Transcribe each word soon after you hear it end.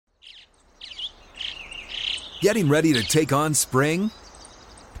Getting ready to take on spring?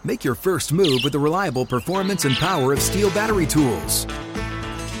 Make your first move with the reliable performance and power of Steel battery tools.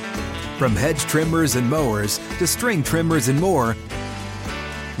 From hedge trimmers and mowers to string trimmers and more,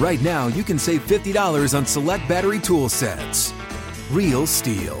 right now you can save $50 on select battery tool sets. Real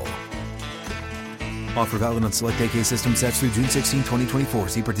Steel. Offer valid on select AK system sets through June 16, 2024.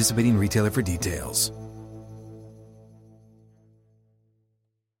 See participating retailer for details.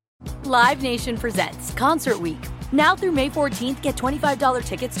 Live Nation presents Concert Week. Now through May 14th, get $25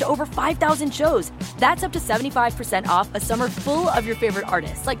 tickets to over 5,000 shows. That's up to 75% off a summer full of your favorite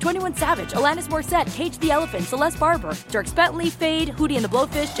artists like 21 Savage, Alanis Morissette, Cage the Elephant, Celeste Barber, Dierks Bentley, Fade, Hootie and the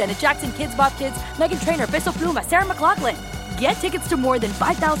Blowfish, Janet Jackson, Kids Bop Kids, Meghan Trainor, Bissell Pluma, Sarah McLachlan. Get tickets to more than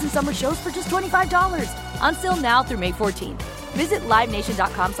 5,000 summer shows for just $25. On sale now through May 14th. Visit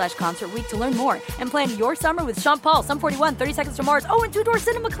LiveNation.com/Concert Week to learn more and plan your summer with Sean Paul, Sum 41, 30 Seconds to Mars, and Two Door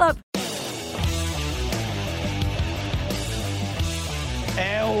Cinema Club.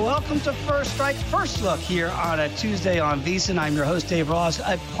 And welcome to First Strike First Look here on a Tuesday on VSiN. I'm your host, Dave Ross.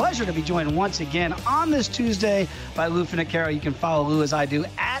 A pleasure to be joined once again on this Tuesday by Lou Finocchiaro. You can follow Lou as I do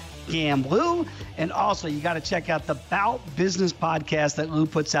at GamLou. And also, you got to check out the Bout Business podcast that Lou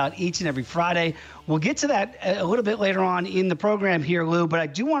puts out each and every Friday. We'll get to that a little bit later on in the program here, Lou. But I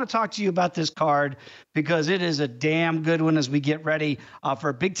do want to talk to you about this card because it is a damn good one as we get ready for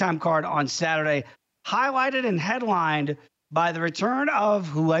a big-time card on Saturday. Highlighted and headlined by the return of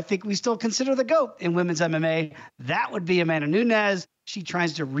who I think we still consider the GOAT in women's MMA. That would be Amanda Nunes. She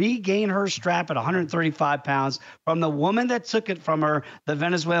tries to regain her strap at 135 pounds from the woman that took it from her, the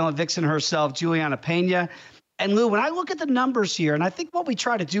Venezuelan vixen herself, Julianna Pena. And Lou, when I look at the numbers here, and I think what we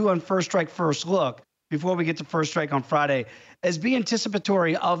try to do on First Strike First Look before we get to First Strike on Friday is be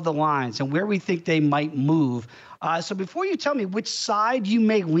anticipatory of the lines and where we think they might move. So before you tell me which side you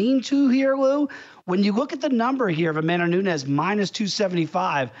may lean to here, Lou, when you look at the number here of Amanda Nunes minus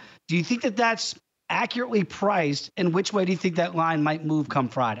 275, do you think that that's accurately priced? And which way do you think that line might move come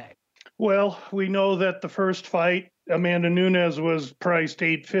Friday? Well, we know that the first fight, Amanda Nunes was priced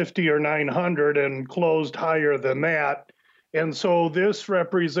 850 or 900 and closed higher than that. And so this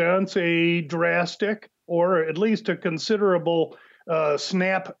represents a drastic or at least a considerable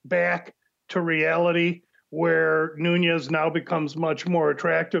snap back to reality where Nunes now becomes much more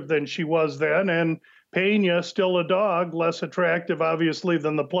attractive than she was then. And Pena, still a dog, less attractive, obviously,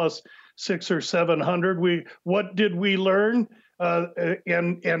 than the plus 600 or 700. What did we learn?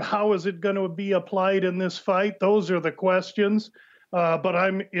 And how is it going to be applied in this fight? Those are the questions. But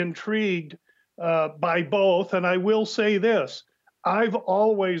I'm intrigued by both. And I will say this. I've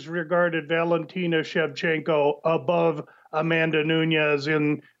always regarded Valentina Shevchenko above Amanda Nunes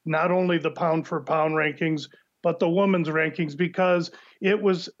in not only the pound-for-pound rankings, but the women's rankings, because it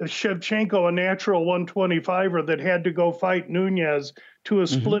was Shevchenko, a natural 125er, that had to go fight Nunes to a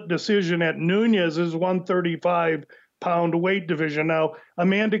split decision at Nunes' 135-pound weight division. Now,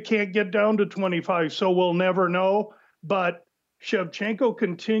 Amanda can't get down to 25, so we'll never know, but Shevchenko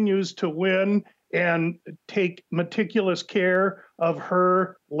continues to win and take meticulous care of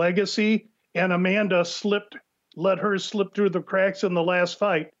her legacy, and Amanda let her slip through the cracks in the last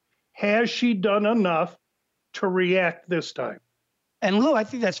fight. Has she done enough to react this time? And Lou, I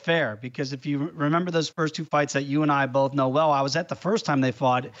think that's fair because if you remember those first two fights that you and I both know well, I was at the first time they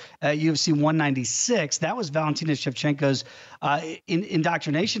fought at UFC 196. That was Valentina Shevchenko's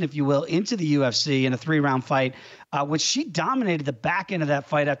indoctrination, if you will, into the UFC in a 3-round fight, which she dominated the back end of that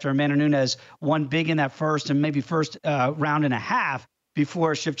fight after Amanda Nunes won big in that first and maybe first round and a half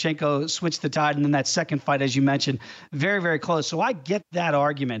before Shevchenko switched the tide. And then that second fight, as you mentioned, very, very close. So I get that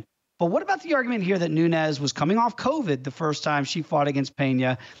argument. But what about the argument here that Nunes was coming off COVID the first time she fought against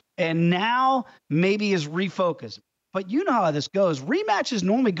Pena and now maybe is refocused? But you know how this goes. Rematches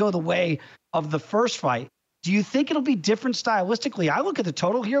normally go the way of the first fight. Do you think it'll be different stylistically? I look at the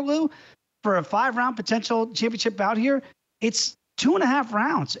total here, Lou, for a 5-round potential championship bout here. It's 2.5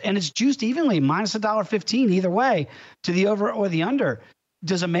 rounds, and it's juiced evenly, minus $1.15 either way to the over or the under.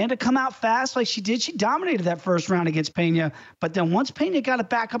 Does Amanda come out fast like she did? She dominated that first round against Pena, but then once Pena got it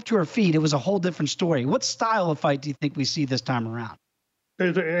back up to her feet, it was a whole different story. What style of fight do you think we see this time around?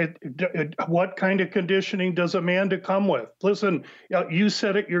 What kind of conditioning does Amanda come with? Listen, you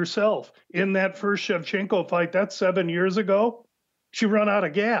said it yourself. In that first Shevchenko fight, that's 7 years ago, she ran out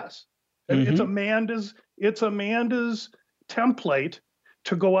of gas. It's Amanda's template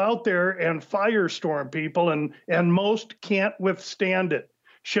to go out there and firestorm people, and most can't withstand it.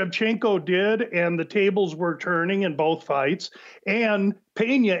 Shevchenko did, and the tables were turning in both fights, and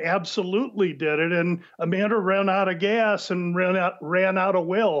Pena absolutely did it, and Amanda ran out of gas and ran out of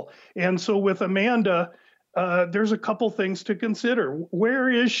will. And so with Amanda, there's a couple things to consider. Where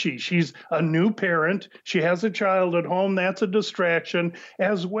is she? She's a new parent. She has a child at home. That's a distraction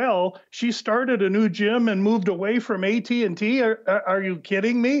as well. She started a new gym and moved away from AT&T. Are you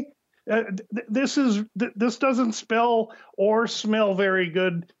kidding me? This doesn't spell or smell very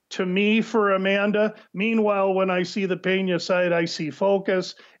good to me for Amanda. Meanwhile, when I see the Pena side, I see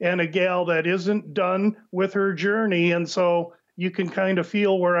focus and a gal that isn't done with her journey. And so you can kind of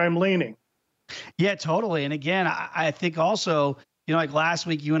feel where I'm leaning. Yeah, totally. And again, I think also, like last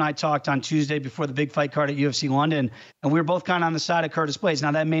week, you and I talked on Tuesday before the big fight card at UFC London, and we were both kind of on the side of Curtis Blades.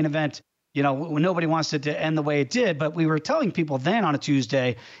 Now, that main event, nobody wants it to end the way it did, but we were telling people then on a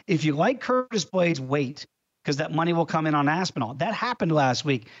Tuesday, if you like Curtis Blades, wait, because that money will come in on Aspinall. That happened last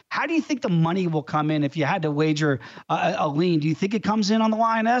week. How do you think the money will come in if you had to wager a lean? Do you think it comes in on the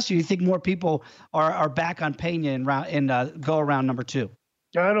Lioness, or do you think more people are back on Pena in go around number 2?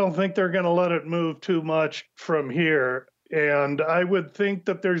 I don't think they're going to let it move too much from here. And I would think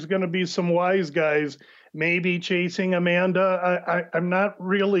that there's going to be some wise guys maybe chasing Amanda. I'm not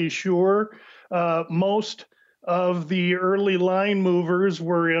really sure. Most of the early line movers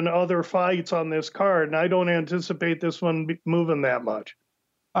were in other fights on this card, and I don't anticipate this one moving that much.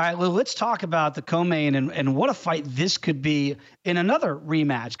 All right, well, let's talk about the co-main and what a fight this could be in another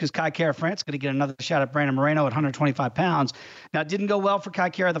rematch, because Kai Kara-France going to get another shot at Brandon Moreno at 125 pounds. Now, it didn't go well for Kai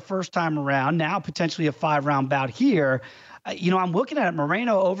Kara the first time around. Now, potentially a 5-round bout here. I'm looking at it,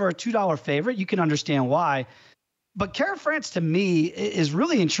 Moreno over a $2 favorite. You can understand why. But Kara-France, to me, is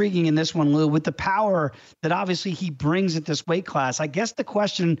really intriguing in this one, Lou, with the power that obviously he brings at this weight class. I guess the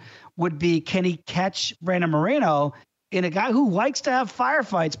question would be, can he catch Brandon Moreno in a guy who likes to have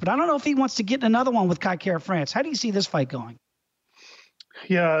firefights, but I don't know if he wants to get in another one with Kai Kara-France. How do you see this fight going?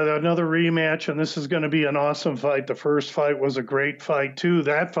 Yeah, another rematch, and this is going to be an awesome fight. The first fight was a great fight, too.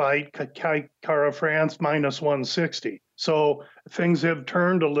 That fight, Kai Kara-France minus 160. So things have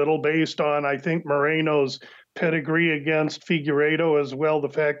turned a little based on, I think, Moreno's pedigree against Figueiredo, as well the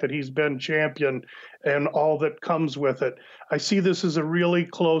fact that he's been champion and all that comes with it. I see this as a really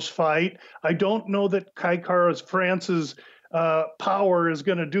close fight. I don't know that Kai Kara-France's power is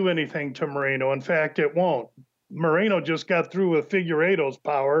going to do anything to Moreno. In fact, it won't. Moreno just got through with Figueiredo's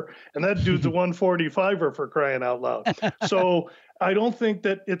power, and that dude's a 145er for crying out loud. So I don't think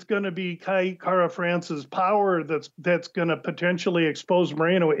that it's going to be Kai Kara-France's power that's going to potentially expose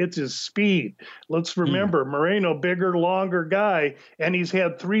Moreno. It's his speed. Let's remember, Moreno, bigger, longer guy, and he's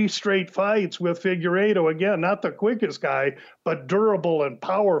had 3 straight fights with Figueiredo. Again, not the quickest guy, but durable and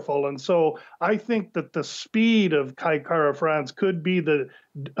powerful. And so I think that the speed of Kai Kara-France could be the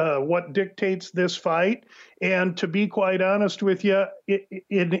what dictates this fight. And to be quite honest with you,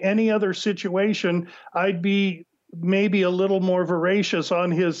 in any other situation, I'd be maybe a little more voracious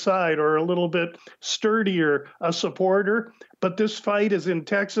on his side, or a little bit sturdier a supporter. But this fight is in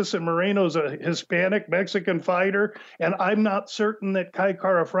Texas, and Moreno's a Hispanic Mexican fighter, and I'm not certain that Kai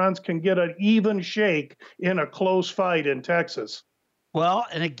Kara-France can get an even shake in a close fight in Texas. Well,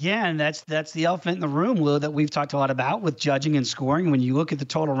 and again, that's the elephant in the room, Lou, that we've talked a lot about with judging and scoring. When you look at the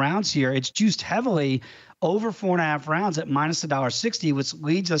total rounds here, it's juiced heavily over 4.5 rounds at minus $1.60, which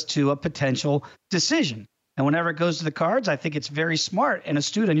leads us to a potential decision. And whenever it goes to the cards, I think it's very smart and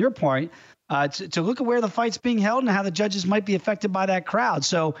astute on your point to look at where the fight's being held and how the judges might be affected by that crowd.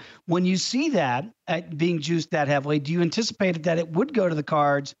 So when you see that being juiced that heavily, do you anticipate that it would go to the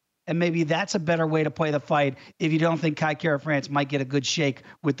cards? And maybe that's a better way to play the fight if you don't think Kai Kara-France might get a good shake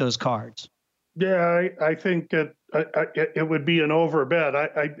with those cards. Yeah, I think it would be an over bet.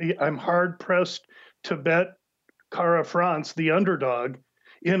 I'm hard pressed to bet Kara-France, the underdog,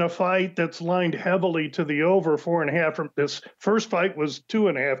 in a fight that's lined heavily to the over 4.5. This first fight was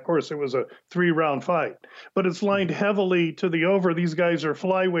 2.5. Of course, it was a 3-round fight, but it's lined heavily to the over. These guys are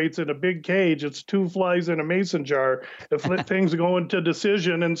flyweights in a big cage. It's 2 flies in a mason jar if things go into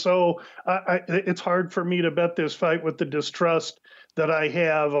decision. And so it's hard for me to bet this fight with the distrust that I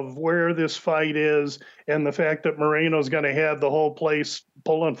have of where this fight is and the fact that Moreno's going to have the whole place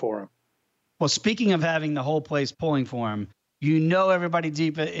pulling for him. Well, speaking of having the whole place pulling for him, everybody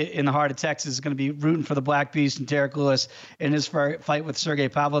deep in the heart of Texas is going to be rooting for the Black Beast and Derek Lewis in his fight with Sergey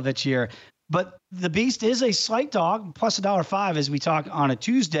Pavlovich here. But the Beast is a slight dog, plus $1.05 as we talk on a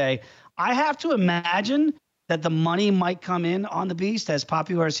Tuesday. I have to imagine that the money might come in on the Beast, as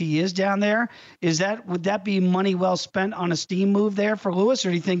popular as he is down there. Would that be money well spent on a steam move there for Lewis, or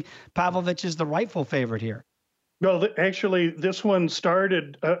do you think Pavlovich is the rightful favorite here? No, actually, this one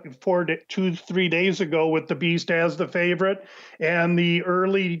started 2-3 days ago with the Beast as the favorite, and the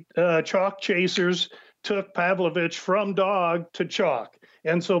early chalk chasers took Pavlovich from dog to chalk.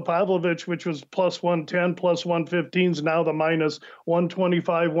 And so Pavlovich, which was plus 110, plus 115, is now the minus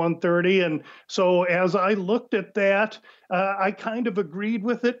 125, 130. And so as I looked at that, I kind of agreed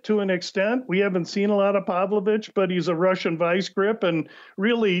with it to an extent. We haven't seen a lot of Pavlovich, but he's a Russian vice grip. And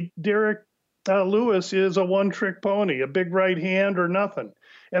really, Derek Lewis is a one-trick pony, a big right hand or nothing.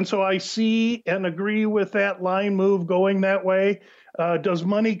 And so I see and agree with that line move going that way. Does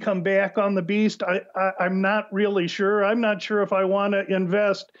money come back on the beast? I'm not really sure. I'm not sure if I want to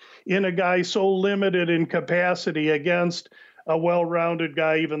invest in a guy so limited in capacity against a well-rounded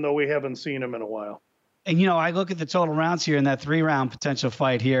guy, even though we haven't seen him in a while. And, I look at the total rounds here in that 3-round potential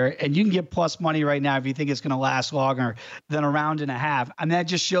fight here, and you can get plus money right now if you think it's going to last longer than a round and a half. I mean, that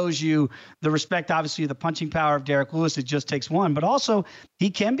just shows you the respect, obviously, the punching power of Derek Lewis. It just takes one, but also he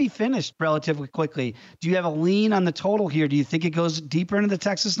can be finished relatively quickly. Do you have a lean on the total here? Do you think it goes deeper into the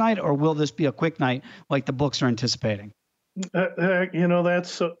Texas night, or will this be a quick night like the books are anticipating?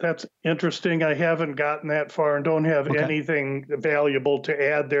 That's interesting. I haven't gotten that far and don't have anything valuable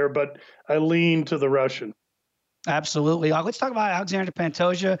to add there, but I lean to the Russian. Absolutely. Let's talk about Alexander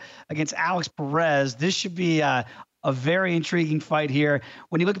Pantoja against Alex Perez. This should be a very intriguing fight here.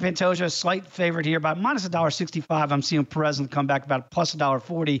 When you look at Pantoja, a slight favorite here, about minus $1.65. I'm seeing Perez in the comeback about plus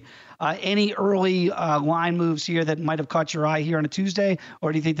 $1.40. Any early line moves here that might have caught your eye here on a Tuesday,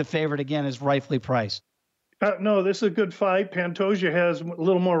 or do you think the favorite again is rightfully priced? No, this is a good fight. Pantoja has a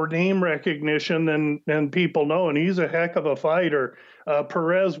little more name recognition than people know, and he's a heck of a fighter.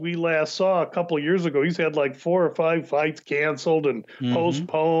 Perez, we last saw a couple of years ago. He's had like 4 or 5 fights canceled and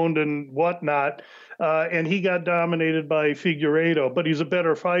postponed and whatnot, and he got dominated by Figueiredo, but he's a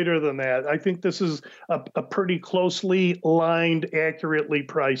better fighter than that. I think this is a pretty closely lined, accurately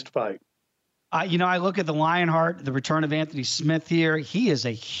priced fight. I look at the Lionheart, the return of Anthony Smith here. He is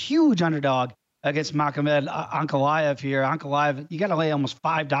a huge underdog against Magomed Ankalaev here. Ankalaev, you got to lay almost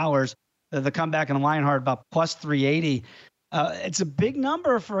 $5. The comeback in the Lionheart about plus 380. It's a big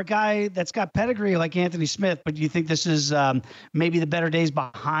number for a guy that's got pedigree like Anthony Smith. But do you think this is maybe the better days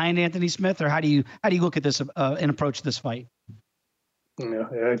behind Anthony Smith, or how do you look at this and approach this fight?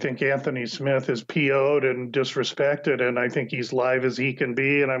 I think Anthony Smith is PO'd and disrespected, and I think he's live as he can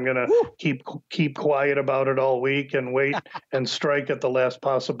be. And I'm going to keep quiet about it all week and wait and strike at the last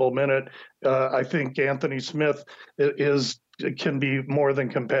possible minute. I think Anthony Smith can be more than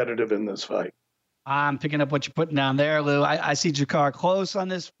competitive in this fight. I'm picking up what you're putting down there, Lou. I see Jakar Close on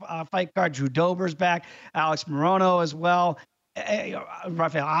this fight card. Drew Dober's back. Alex Moreno as well.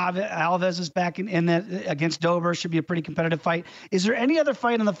 Rafael Alves is back in that against Dober. Should be a pretty competitive fight. Is there any other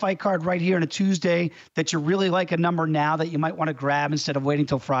fight on the fight card right here on a Tuesday that you really like a number now that you might want to grab instead of waiting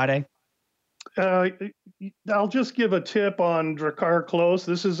till Friday? I'll just give a tip on Drakkar Klose.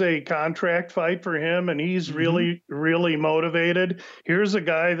 This is a contract fight for him, and he's really, really motivated. Here's a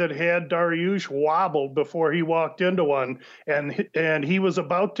guy that had Dariush wobbled before he walked into one, and he was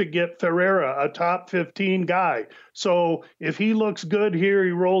about to get Ferreira, a top 15 guy. So if he looks good here,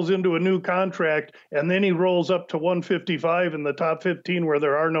 he rolls into a new contract, and then he rolls up to 155 in the top 15 where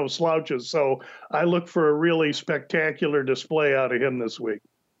there are no slouches. So I look for a really spectacular display out of him this week.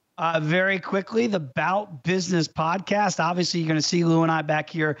 Very quickly, the Bout Business podcast. Obviously, you're going to see Lou and I back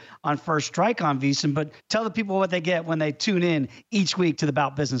here on First Strike on VSiN, but tell the people what they get when they tune in each week to the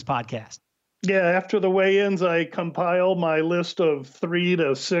Bout Business podcast. Yeah, after the weigh-ins, I compile my list of 3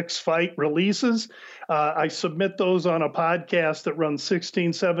 to 6 fight releases. I submit those on a podcast that runs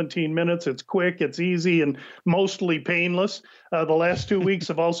 16, 17 minutes. It's quick, it's easy, and mostly painless. The last 2 weeks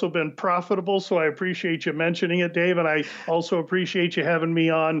have also been profitable, so I appreciate you mentioning it, Dave, and I also appreciate you having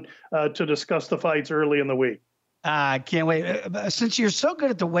me on to discuss the fights early in the week. I can't wait. Since you're so good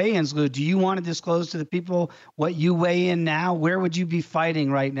at the weigh-ins, Lou, do you want to disclose to the people what you weigh in now? Where would you be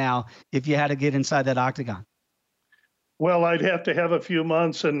fighting right now if you had to get inside that octagon? Well, I'd have to have a few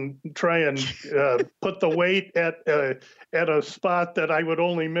months and try and put the weight at a spot that I would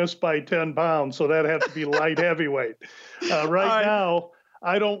only miss by 10 pounds. So that'd have to be light heavyweight. Right now,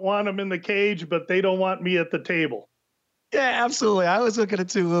 I don't want them in the cage, but they don't want me at the table. Yeah, absolutely. I was looking at it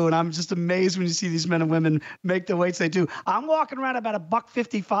too, Lou, and I'm just amazed when you see these men and women make the weights they do. I'm walking around about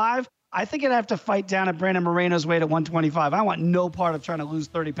 $155. I think I'd have to fight down at Brandon Moreno's weight at 125. I want no part of trying to lose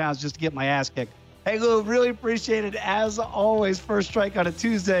 30 pounds just to get my ass kicked. Hey, Lou, really appreciate it. As always, First Strike on a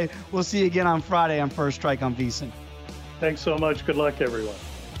Tuesday. We'll see you again on Friday on First Strike on VSiN. Thanks so much. Good luck, everyone.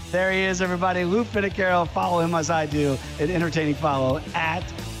 There he is, everybody. Lou Finicaro. Follow him as I do. An entertaining follow at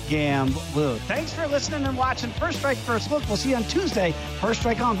Lou. Thanks for listening and watching First Strike First Look. We'll see you on Tuesday. First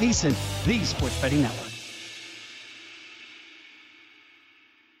Strike on VSiN, the Sports Betting Network.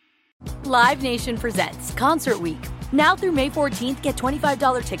 Live Nation presents Concert Week. Now through May 14th, get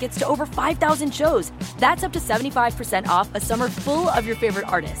 $25 tickets to over 5,000 shows. That's up to 75% off a summer full of your favorite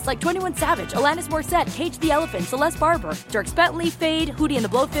artists like 21 Savage, Alanis Morissette, Cage the Elephant, Celeste Barber, Dierks Bentley, Fade, Hootie and the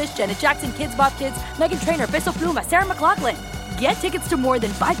Blowfish, Janet Jackson, Kids Bop Kids, Meghan Trainor, Peso Pluma, Sarah McLachlan. Get tickets to more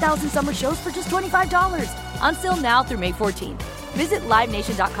than 5,000 summer shows for just $25. On sale now through May 14th. Visit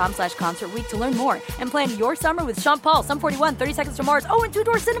LiveNation.com/Concert Week to learn more and plan your summer with Sean Paul, Sum 41, 30 Seconds to Mars, and Two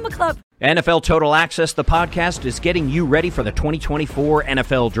Door Cinema Club. NFL Total Access, the podcast, is getting you ready for the 2024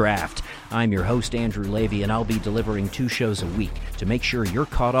 NFL Draft. I'm your host, Andrew Levy, and I'll be delivering 2 shows a week to make sure you're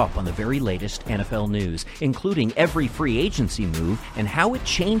caught up on the very latest NFL news, including every free agency move and how it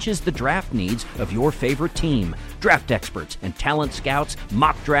changes the draft needs of your favorite team. Draft experts and talent scouts,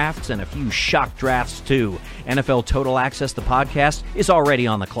 mock drafts, and a few shock drafts, too. NFL Total Access, the podcast, is already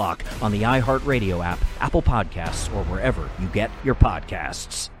on the clock on the iHeartRadio app, Apple Podcasts, or wherever you get your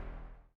podcasts.